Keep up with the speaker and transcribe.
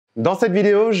Dans cette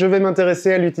vidéo, je vais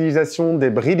m'intéresser à l'utilisation des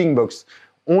breeding box.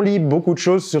 On lit beaucoup de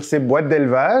choses sur ces boîtes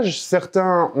d'élevage,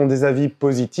 certains ont des avis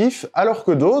positifs, alors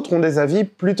que d'autres ont des avis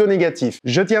plutôt négatifs.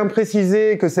 Je tiens à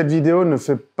préciser que cette vidéo ne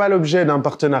fait pas l'objet d'un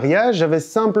partenariat, j'avais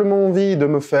simplement envie de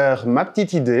me faire ma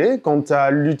petite idée quant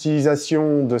à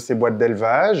l'utilisation de ces boîtes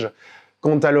d'élevage,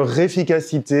 quant à leur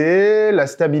efficacité, la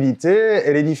stabilité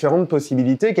et les différentes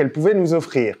possibilités qu'elles pouvaient nous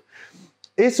offrir.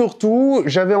 Et surtout,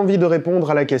 j'avais envie de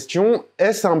répondre à la question «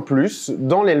 Est-ce un plus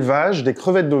dans l'élevage des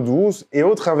crevettes d'eau douce et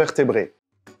autres invertébrés ?»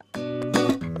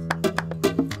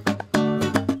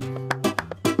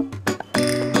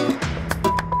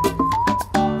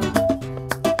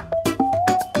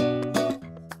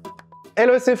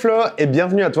 Hello, c'est Flo et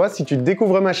bienvenue à toi si tu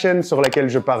découvres ma chaîne sur laquelle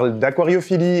je parle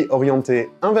d'aquariophilie orientée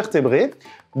invertébrés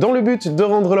dans le but de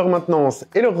rendre leur maintenance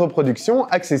et leur reproduction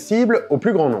accessibles au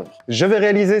plus grand nombre. Je vais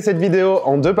réaliser cette vidéo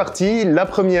en deux parties. La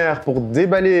première pour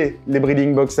déballer les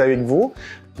breeding box avec vous,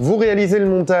 réaliser le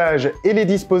montage et les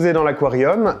disposer dans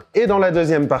l'aquarium. Et dans la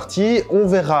deuxième partie, on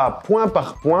verra point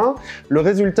par point le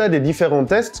résultat des différents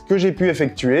tests que j'ai pu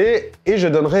effectuer et je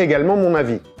donnerai également mon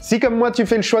avis. Si comme moi tu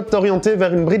fais le choix de t'orienter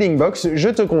vers une breeding box, je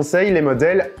te conseille les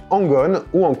modèles en gonne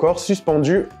ou encore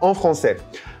suspendus en français.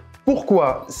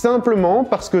 Pourquoi? Simplement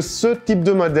parce que ce type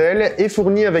de modèle est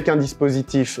fourni avec un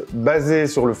dispositif basé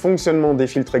sur le fonctionnement des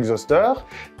filtres exhausteurs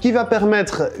qui va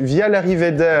permettre, via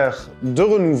l'arrivée d'air, de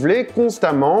renouveler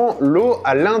constamment l'eau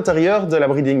à l'intérieur de la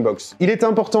breeding box. Il est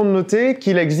important de noter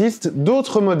qu'il existe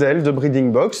d'autres modèles de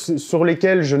breeding box sur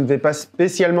lesquels je ne vais pas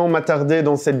spécialement m'attarder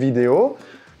dans cette vidéo.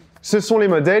 Ce sont les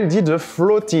modèles dits de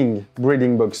floating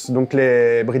breeding box, donc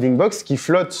les breeding box qui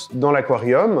flottent dans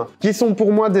l'aquarium, qui sont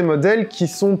pour moi des modèles qui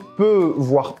sont peu,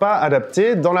 voire pas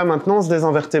adaptés dans la maintenance des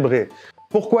invertébrés.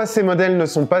 Pourquoi ces modèles ne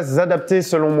sont pas adaptés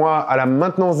selon moi à la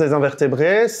maintenance des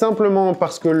invertébrés? Simplement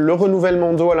parce que le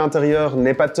renouvellement d'eau à l'intérieur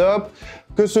n'est pas top,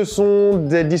 que ce sont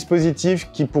des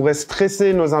dispositifs qui pourraient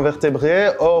stresser nos invertébrés,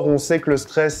 or on sait que le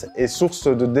stress est source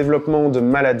de développement de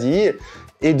maladies,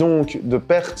 et donc de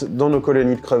pertes dans nos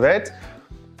colonies de crevettes,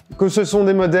 que ce sont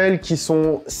des modèles qui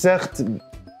sont certes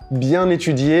bien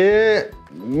étudiés,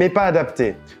 mais pas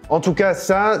adaptés. En tout cas,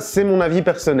 ça, c'est mon avis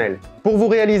personnel. Pour vous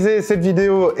réaliser cette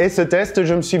vidéo et ce test,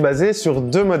 je me suis basé sur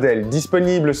deux modèles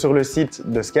disponibles sur le site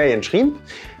de Sky & Shrimp,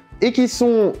 et qui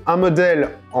sont un modèle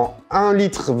en 1,25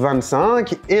 litre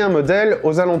et un modèle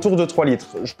aux alentours de 3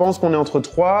 litres. Je pense qu'on est entre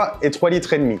 3 et 3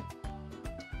 litres et demi.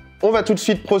 On va tout de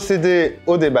suite procéder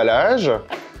au déballage.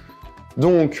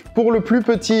 Donc, pour le plus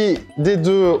petit des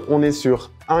deux, on est sur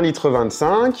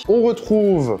 1,25 litre. On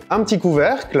retrouve un petit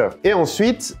couvercle et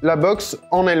ensuite la box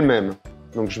en elle-même.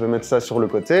 Donc, je vais mettre ça sur le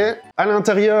côté. À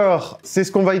l'intérieur, c'est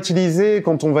ce qu'on va utiliser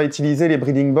quand on va utiliser les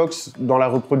breeding box dans la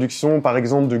reproduction, par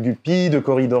exemple, de guppies, de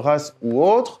corydoras ou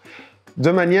autres, de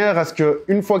manière à ce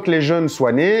qu'une fois que les jeunes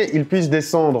soient nés, ils puissent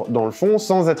descendre dans le fond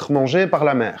sans être mangés par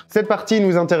la mer. Cette partie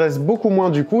nous intéresse beaucoup moins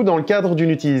du coup dans le cadre d'une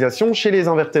utilisation chez les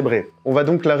invertébrés. On va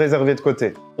donc la réserver de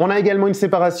côté. On a également une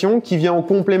séparation qui vient en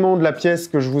complément de la pièce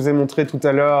que je vous ai montrée tout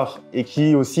à l'heure et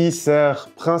qui aussi sert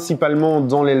principalement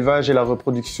dans l'élevage et la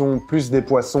reproduction plus des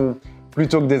poissons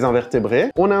plutôt que des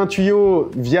invertébrés. On a un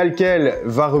tuyau via lequel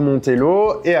va remonter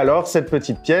l'eau et alors cette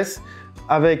petite pièce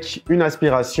avec une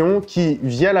aspiration qui,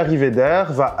 via l'arrivée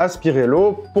d'air, va aspirer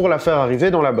l'eau pour la faire arriver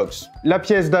dans la box. La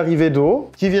pièce d'arrivée d'eau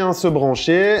qui vient se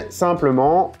brancher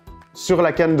simplement sur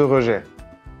la canne de rejet.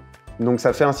 Donc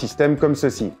ça fait un système comme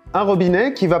ceci. Un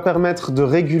robinet qui va permettre de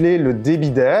réguler le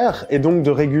débit d'air et donc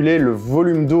de réguler le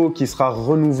volume d'eau qui sera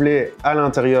renouvelé à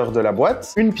l'intérieur de la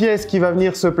boîte. Une pièce qui va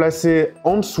venir se placer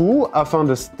en dessous afin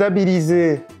de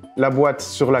stabiliser la boîte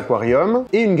sur l'aquarium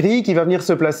et une grille qui va venir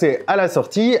se placer à la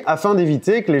sortie afin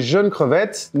d'éviter que les jeunes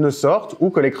crevettes ne sortent ou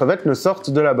que les crevettes ne sortent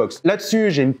de la box.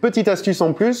 Là-dessus, j'ai une petite astuce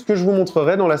en plus que je vous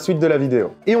montrerai dans la suite de la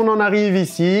vidéo. Et on en arrive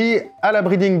ici à la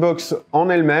breeding box en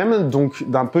elle-même, donc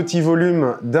d'un petit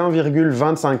volume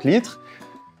d'1,25 litre.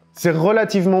 C'est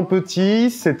relativement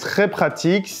petit, c'est très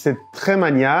pratique, c'est très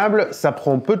maniable, ça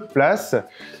prend peu de place.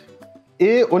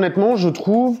 Et honnêtement, je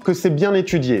trouve que c'est bien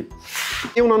étudié.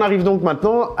 Et on en arrive donc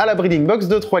maintenant à la breeding box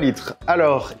de 3 litres.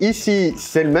 Alors ici,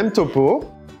 c'est le même topo.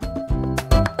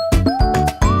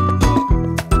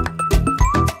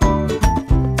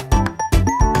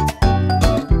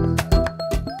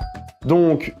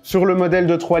 Donc sur le modèle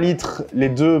de 3 litres, les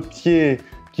deux pieds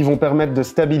qui vont permettre de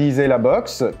stabiliser la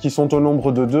box, qui sont au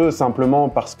nombre de 2 simplement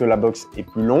parce que la box est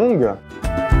plus longue.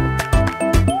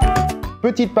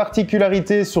 Petite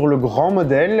particularité sur le grand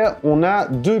modèle, on a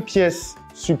 2 pièces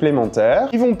supplémentaires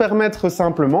qui vont permettre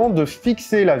simplement de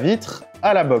fixer la vitre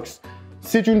à la box.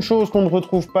 C'est une chose qu'on ne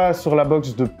retrouve pas sur la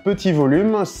box de petit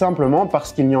volume, simplement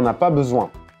parce qu'il n'y en a pas besoin.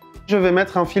 je vais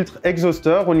mettre un filtre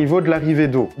exhausteur au niveau de l'arrivée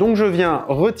d'eau. Donc je viens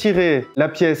retirer la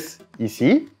pièce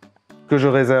ici, que je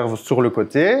réserve sur le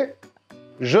côté.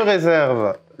 Je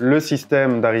réserve le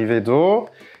système d'arrivée d'eau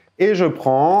et je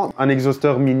prends un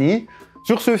exhausteur mini.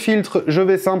 Sur ce filtre, je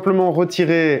vais simplement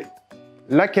retirer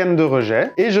la canne de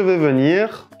rejet et je vais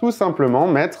venir tout simplement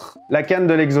mettre la canne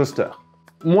de l'exhausteur.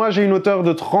 Moi, j'ai une hauteur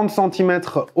de 30 cm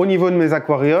au niveau de mes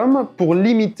aquariums. Pour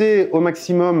limiter au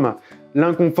maximum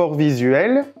l'inconfort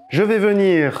visuel, je vais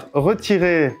venir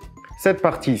retirer cette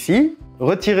partie ici,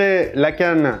 retirer la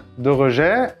canne de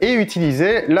rejet et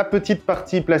utiliser la petite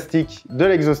partie plastique de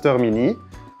l'exhausteur mini.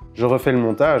 Je refais le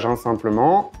montage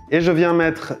simplement et je viens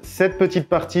mettre cette petite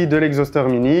partie de l'exhausteur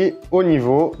mini au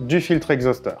niveau du filtre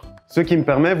exhausteur. Ce qui me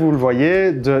permet, vous le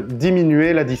voyez, de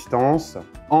diminuer la distance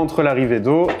entre l'arrivée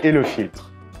d'eau et le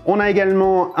filtre. On a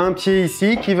également un pied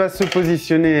ici qui va se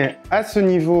positionner à ce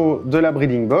niveau de la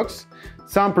breeding box,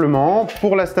 simplement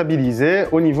pour la stabiliser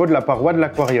au niveau de la paroi de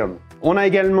l'aquarium. On a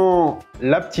également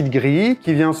la petite grille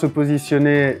qui vient se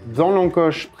positionner dans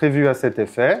l'encoche prévue à cet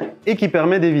effet et qui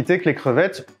permet d'éviter que les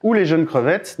crevettes ou les jeunes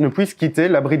crevettes ne puissent quitter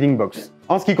la breeding box.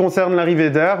 En ce qui concerne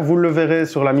l'arrivée d'air, vous le verrez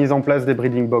sur la mise en place des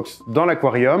breeding box dans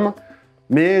l'aquarium,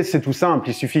 mais c'est tout simple,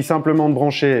 il suffit simplement de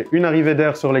brancher une arrivée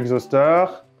d'air sur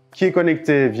l'exhausteur qui est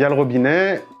connecté via le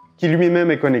robinet, qui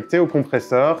lui-même est connecté au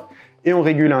compresseur et on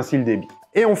régule ainsi le débit.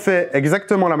 Et on fait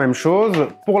exactement la même chose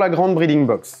pour la grande breeding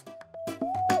box.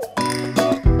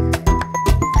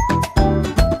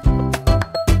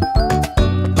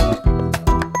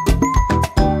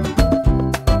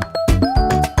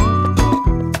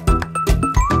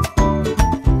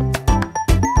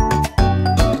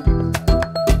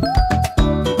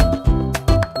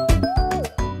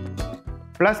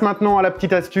 Place maintenant à la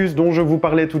petite astuce dont je vous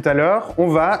parlais tout à l'heure. On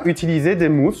va utiliser des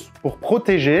mousses pour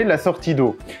protéger la sortie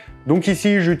d'eau. Donc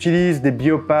ici, j'utilise des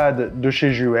biopads de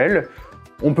chez Quel.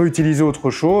 On peut utiliser autre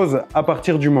chose à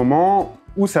partir du moment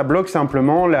où ça bloque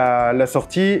simplement la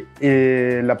sortie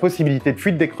et la possibilité de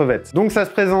fuite des crevettes. Donc ça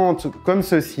se présente comme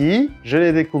ceci. Je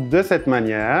les découpe de cette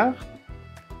manière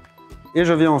et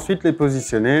je viens ensuite les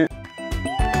positionner.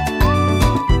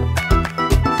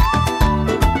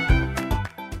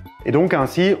 Et donc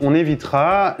ainsi, on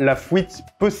évitera la fuite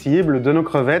possible de nos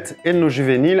crevettes et de nos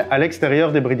juvéniles à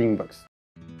l'extérieur des breeding box.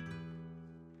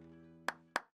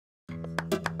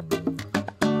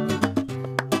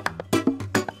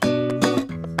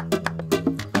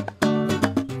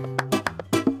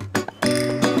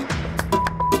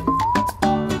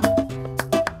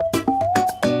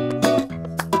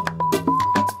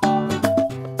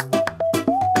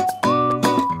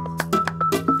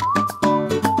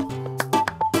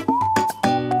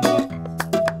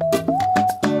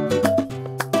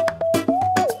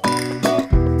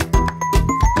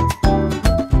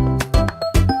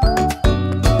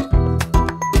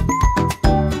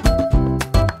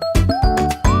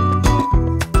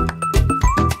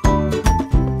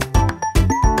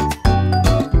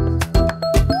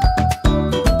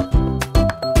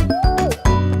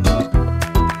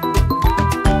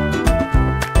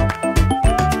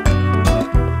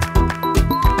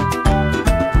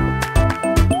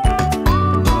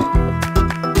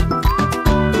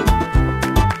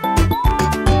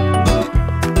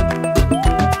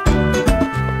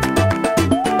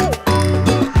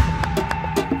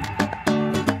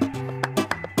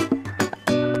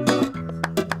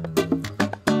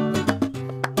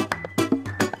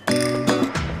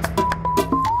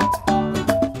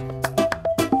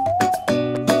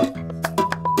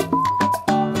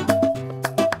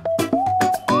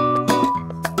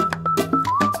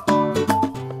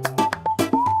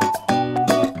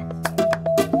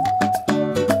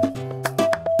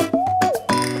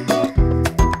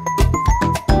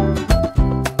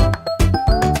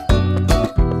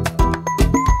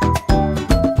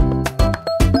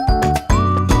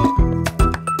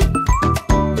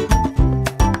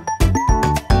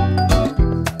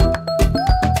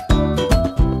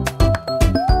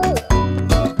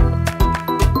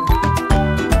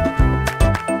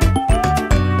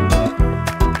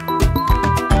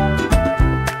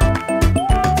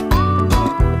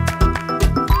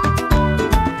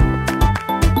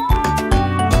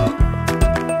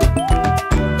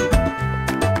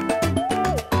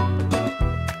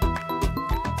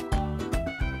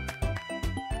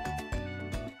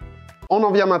 On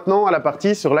en vient maintenant à la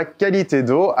partie sur la qualité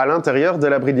d'eau à l'intérieur de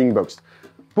la breeding box.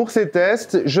 Pour ces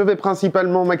tests, je vais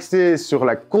principalement m'axer sur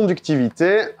la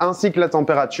conductivité ainsi que la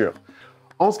température.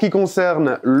 En ce qui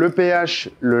concerne le pH,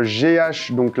 le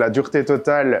GH, donc la dureté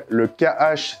totale, le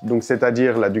KH, donc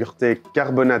c'est-à-dire la dureté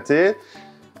carbonatée,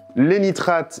 les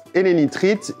nitrates et les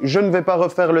nitrites. Je ne vais pas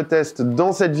refaire le test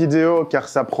dans cette vidéo car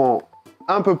ça prend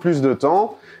un peu plus de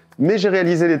temps, mais j'ai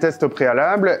réalisé les tests au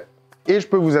préalable et je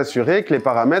peux vous assurer que les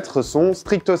paramètres sont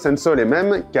stricto sensu les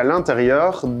mêmes qu'à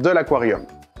l'intérieur de l'aquarium.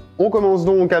 On commence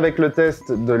donc avec le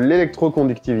test de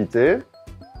l'électroconductivité,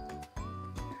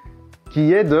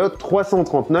 qui est de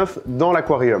 339 dans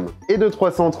l'aquarium et de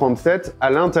 337 à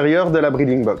l'intérieur de la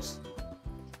breeding box.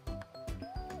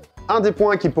 Un des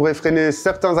points qui pourrait freiner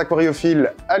certains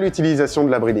aquariophiles à l'utilisation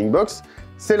de la breeding box,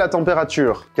 c'est la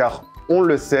température, car on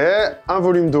le sait, un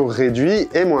volume d'eau réduit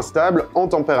est moins stable en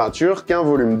température qu'un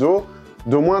volume d'eau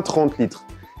d'au moins 30 litres.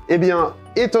 Eh bien,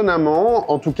 étonnamment,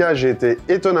 en tout cas j'ai été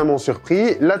étonnamment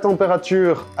surpris, la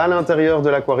température à l'intérieur de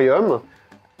l'aquarium,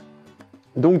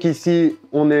 donc ici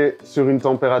on est sur une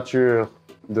température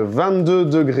de 22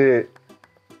 degrés,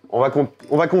 on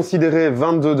va considérer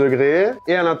 22 degrés,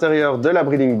 et à l'intérieur de la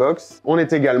breeding box, on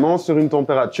est également sur une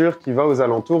température qui va aux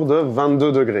alentours de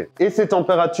 22 degrés. Et ces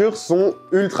températures sont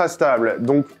ultra stables,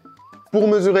 donc pour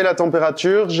mesurer la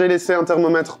température, j'ai laissé un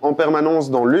thermomètre en permanence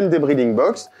dans l'une des breeding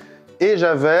box, et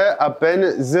j'avais à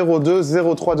peine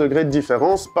 0,2-0,3 degrés de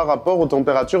différence par rapport aux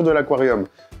températures de l'aquarium.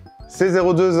 Ces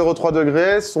 0,2-0,3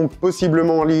 degrés sont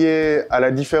possiblement liés à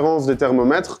la différence des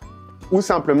thermomètres ou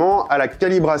simplement à la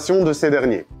calibration de ces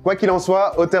derniers. Quoi qu'il en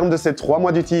soit, au terme de ces 3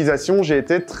 mois d'utilisation, j'ai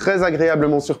été très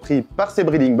agréablement surpris par ces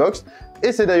breeding box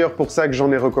et c'est d'ailleurs pour ça que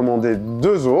j'en ai recommandé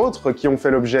 2 autres qui ont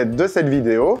fait l'objet de cette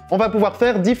vidéo. On va pouvoir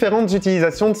faire différentes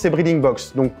utilisations de ces breeding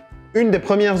box. Donc, une des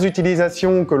premières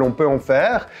utilisations que l'on peut en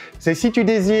faire, c'est si tu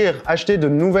désires acheter de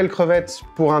nouvelles crevettes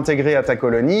pour intégrer à ta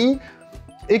colonie,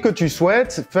 et que tu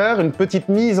souhaites faire une petite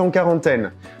mise en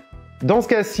quarantaine. Dans ce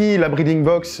cas-ci, la breeding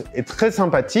box est très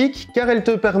sympathique car elle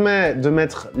te permet de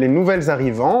mettre les nouvelles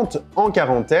arrivantes en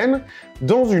quarantaine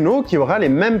dans une eau qui aura les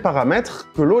mêmes paramètres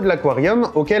que l'eau de l'aquarium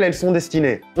auquel elles sont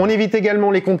destinées. On évite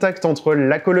également les contacts entre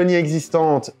la colonie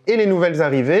existante et les nouvelles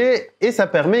arrivées et ça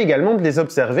permet également de les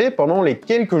observer pendant les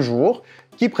quelques jours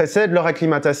qui précèdent leur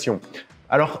acclimatation.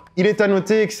 Alors, il est à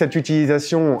noter que cette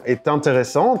utilisation est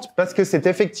intéressante parce que c'est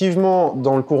effectivement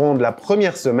dans le courant de la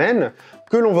première semaine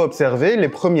que l'on va observer les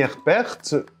premières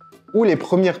pertes ou les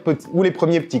premiers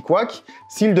petits couacs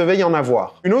s'il devait y en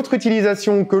avoir. Une autre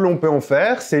utilisation que l'on peut en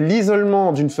faire, c'est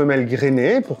l'isolement d'une femelle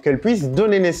grainée pour qu'elle puisse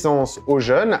donner naissance aux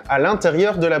jeunes à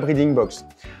l'intérieur de la breeding box.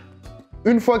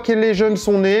 Une fois que les jeunes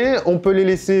sont nés, on peut les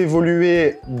laisser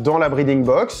évoluer dans la breeding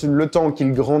box le temps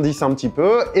qu'ils grandissent un petit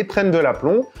peu et prennent de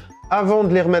l'aplomb avant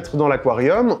de les remettre dans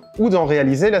l'aquarium ou d'en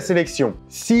réaliser la sélection.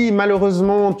 Si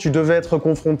malheureusement tu devais être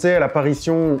confronté à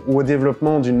l'apparition ou au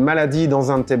développement d'une maladie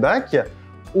dans un de tes bacs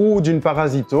ou d'une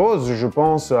parasitose, je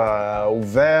pense aux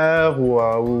vers ou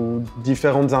aux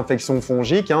différentes infections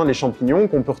fongiques, les champignons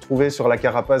qu'on peut retrouver sur la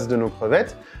carapace de nos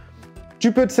crevettes,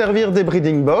 tu peux te servir des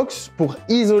breeding box pour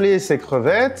isoler ces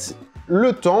crevettes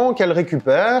le temps qu'elles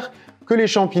récupèrent, que les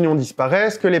champignons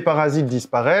disparaissent, que les parasites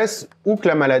disparaissent ou que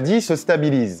la maladie se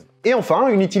stabilise. Et enfin,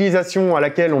 une utilisation à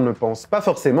laquelle on ne pense pas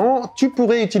forcément, tu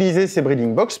pourrais utiliser ces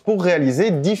breeding box pour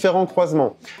réaliser différents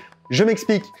croisements. Je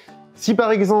m'explique. Si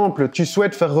par exemple, tu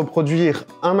souhaites faire reproduire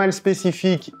un mâle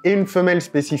spécifique et une femelle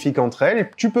spécifique entre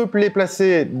elles, tu peux les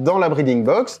placer dans la breeding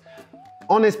box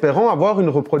en espérant avoir une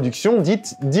reproduction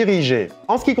dite dirigée.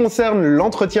 En ce qui concerne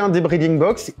l'entretien des breeding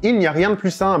box, il n'y a rien de plus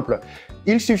simple.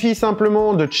 Il suffit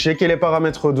simplement de checker les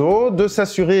paramètres d'eau, de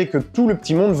s'assurer que tout le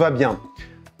petit monde va bien.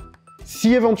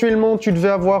 Si éventuellement tu devais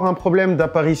avoir un problème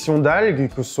d'apparition d'algues,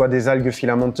 que ce soit des algues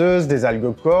filamenteuses, des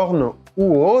algues cornes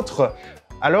ou autres,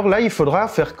 alors là il faudra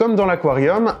faire comme dans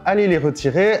l'aquarium, aller les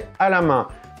retirer à la main.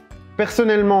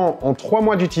 Personnellement, en 3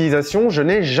 mois d'utilisation, je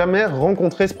n'ai jamais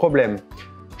rencontré ce problème.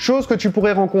 Chose que tu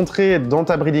pourrais rencontrer dans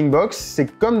ta breeding box, c'est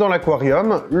comme dans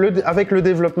l'aquarium, avec le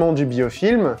développement du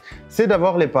biofilm, c'est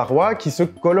d'avoir les parois qui se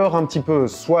colorent un petit peu,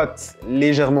 soit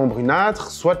légèrement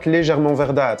brunâtres, soit légèrement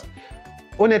verdâtres.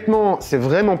 Honnêtement, c'est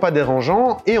vraiment pas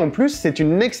dérangeant et en plus, c'est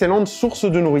une excellente source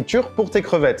de nourriture pour tes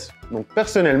crevettes. Donc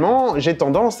personnellement, j'ai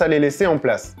tendance à les laisser en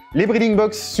place. Les breeding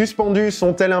box suspendues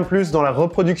sont-elles un plus dans la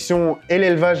reproduction et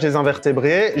l'élevage des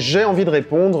invertébrés? J'ai envie de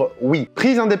répondre oui.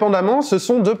 Prises indépendamment, ce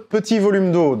sont de petits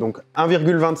volumes d'eau, donc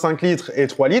 1,25 litres et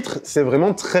 3 litres, c'est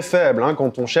vraiment très faible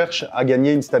quand on cherche à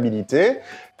gagner une stabilité.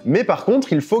 Mais par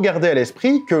contre, il faut garder à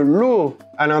l'esprit que l'eau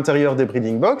à l'intérieur des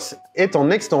breeding box est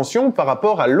en extension par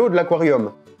rapport à l'eau de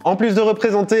l'aquarium. En plus de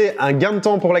représenter un gain de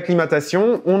temps pour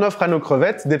l'acclimatation, on offre à nos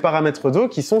crevettes des paramètres d'eau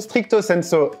qui sont stricto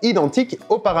sensu identiques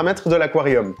aux paramètres de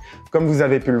l'aquarium, comme vous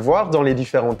avez pu le voir dans les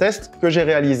différents tests que j'ai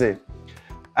réalisés.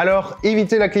 Alors,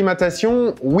 éviter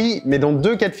l'acclimatation, oui, mais dans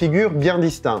 2 cas de figure bien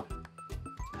distincts.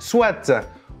 Soit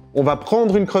On va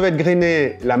prendre une crevette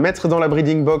grainée, la mettre dans la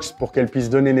breeding box pour qu'elle puisse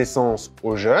donner naissance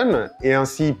aux jeunes, et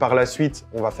ainsi par la suite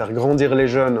on va faire grandir les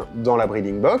jeunes dans la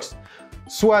breeding box.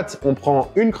 Soit on prend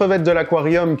une crevette de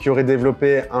l'aquarium qui aurait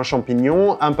développé un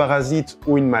champignon, un parasite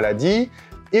ou une maladie,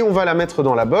 et on va la mettre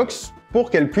dans la box pour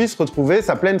qu'elle puisse retrouver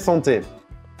sa pleine santé.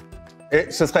 Et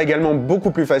ce sera également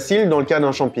beaucoup plus facile, dans le cas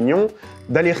d'un champignon,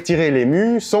 d'aller retirer les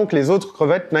mus sans que les autres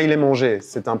crevettes n'aillent les manger.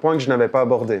 C'est un point que je n'avais pas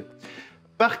abordé.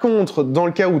 Par contre, dans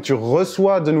le cas où tu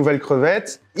reçois de nouvelles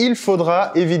crevettes, il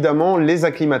faudra évidemment les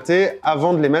acclimater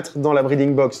avant de les mettre dans la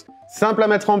breeding box. Simple à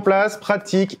mettre en place,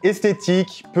 pratique,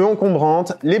 esthétique, peu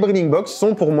encombrante, les breeding box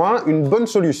sont pour moi une bonne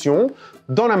solution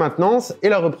dans la maintenance et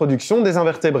la reproduction des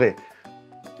invertébrés.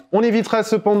 On évitera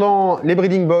cependant les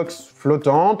breeding box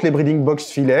flottantes, les breeding box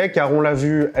filets, car on l'a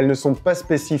vu, elles ne sont pas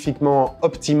spécifiquement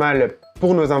optimales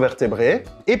pour nos invertébrés.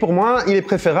 Et pour moi, il est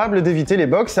préférable d'éviter les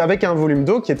box avec un volume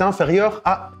d'eau qui est inférieur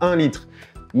à 1 litre.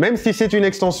 Même si c'est une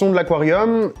extension de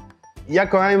l'aquarium, il y a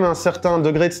quand même un certain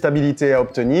degré de stabilité à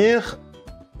obtenir,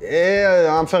 et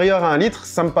inférieur à 1 litre,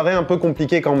 ça me paraît un peu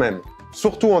compliqué quand même.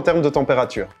 Surtout en termes de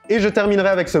température. Et je terminerai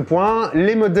avec ce point,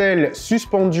 les modèles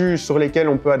suspendus sur lesquels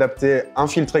on peut adapter un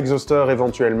filtre exhausteur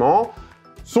éventuellement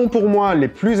sont pour moi les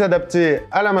plus adaptés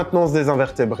à la maintenance des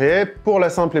invertébrés pour la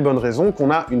simple et bonne raison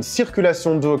qu'on a une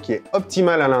circulation d'eau qui est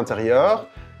optimale à l'intérieur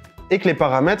et que les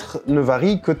paramètres ne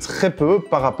varient que très peu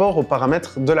par rapport aux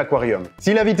paramètres de l'aquarium.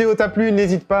 Si la vidéo t'a plu,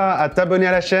 n'hésite pas à t'abonner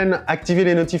à la chaîne, activer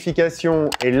les notifications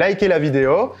et liker la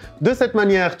vidéo. De cette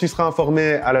manière, tu seras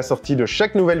informé à la sortie de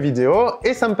chaque nouvelle vidéo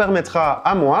et ça me permettra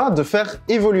à moi de faire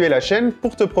évoluer la chaîne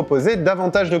pour te proposer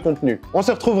davantage de contenu. On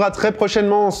se retrouvera très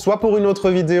prochainement, soit pour une autre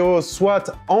vidéo,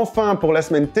 soit enfin pour la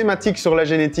semaine thématique sur la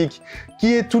génétique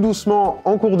qui est tout doucement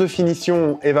en cours de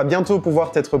finition et va bientôt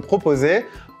pouvoir t'être proposée.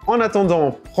 En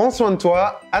attendant, prends soin de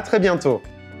toi, à très bientôt.